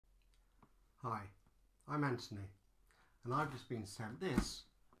Hi, I'm Anthony, and I've just been sent this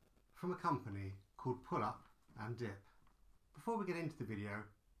from a company called Pull Up and Dip. Before we get into the video,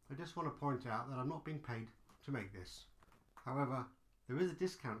 I just want to point out that I'm not being paid to make this. However, there is a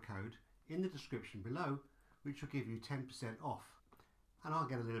discount code in the description below which will give you 10% off, and I'll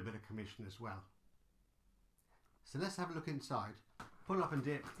get a little bit of commission as well. So let's have a look inside. Pull Up and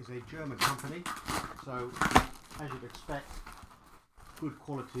Dip is a German company, so as you'd expect, good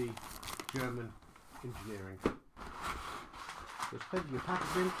quality German engineering. There's plenty of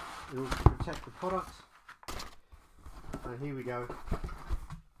packaging in order to protect the product, and here we go.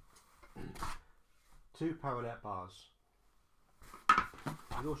 2 Parallette bars.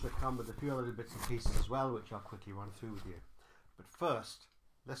 They also come with a few other bits and pieces as well, which I'll quickly run through with you. But first,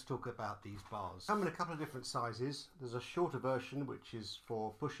 let's talk about these bars. They come in a couple of different sizes. There's a shorter version which is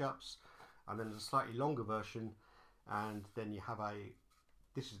for push-ups, and then there's a slightly longer version, and then you have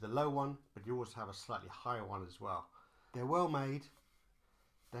this is the low one, but you also have a slightly higher one as well. They're well made.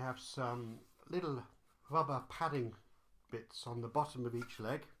 They have some little rubber padding bits on the bottom of each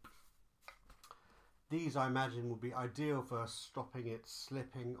leg. These, I imagine, will be ideal for stopping it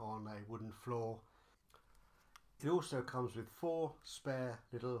slipping on a wooden floor. It also comes with 4 spare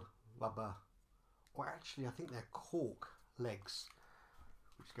little rubber, or actually I think they're cork legs,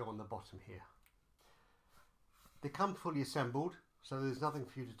 which go on the bottom here. They come fully assembled, so there's nothing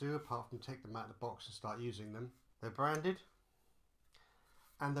for you to do apart from take them out of the box and start using them. They're branded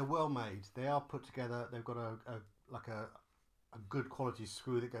and they're well made. They are put together. They've got a good quality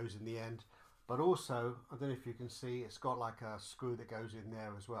screw that goes in the end, but also, I don't know if you can see, it's got like a screw that goes in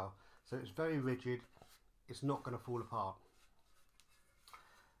there as well. So it's very rigid. It's not going to fall apart.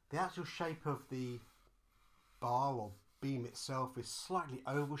 The actual shape of the bar or beam itself is slightly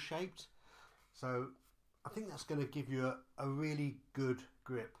oval shaped, so I think that's going to give you a really good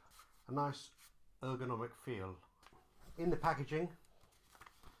grip, a nice ergonomic feel. In the packaging,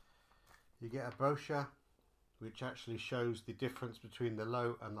 you get a brochure which actually shows the difference between the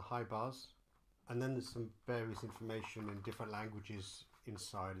low and the high bars, and then there's some various information in different languages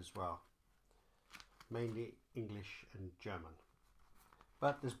inside as well, mainly English and German,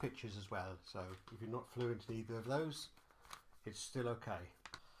 but there's pictures as well, so if you're not fluent in either of those, it's still okay.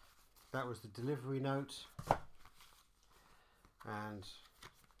 That was the delivery note, and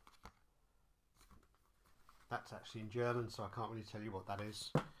that's actually in German, so I can't really tell you what that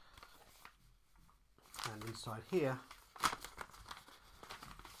is. And inside here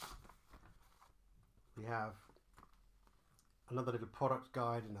we have another little product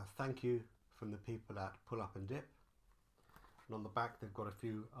guide and a thank you from the people at Pull Up and Dip, and on the back they've got a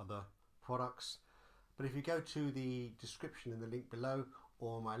few other products. But if you go to the description in the link below,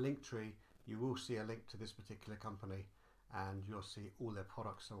 or my link tree, you will see a link to this particular company, and you'll see all their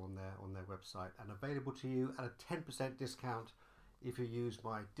products are on their website and available to you at a 10% discount if you use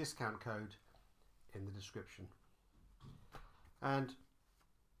my discount code in the description. And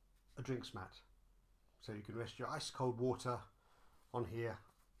a drinks mat, so you can rest your ice cold water on here,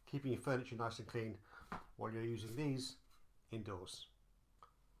 keeping your furniture nice and clean while you're using these indoors.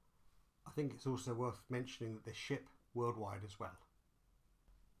 I think it's also worth mentioning that they ship worldwide as well.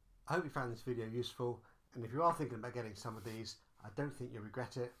 I hope you found this video useful, and if you are thinking about getting some of these, I don't think you'll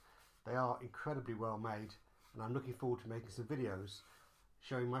regret it. They are incredibly well made, and I'm looking forward to making some videos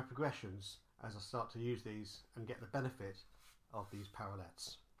showing my progressions as I start to use these and get the benefit of these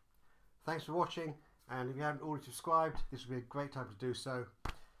Parallettes. Thanks for watching, and if you haven't already subscribed, this would be a great time to do so.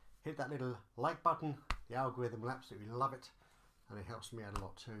 Hit that little like button, the algorithm will absolutely love it, and it helps me out a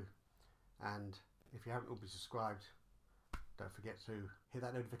lot too. And if you haven't already subscribed, don't forget to hit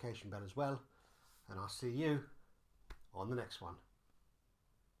that notification bell as well, and I'll see you on the next one.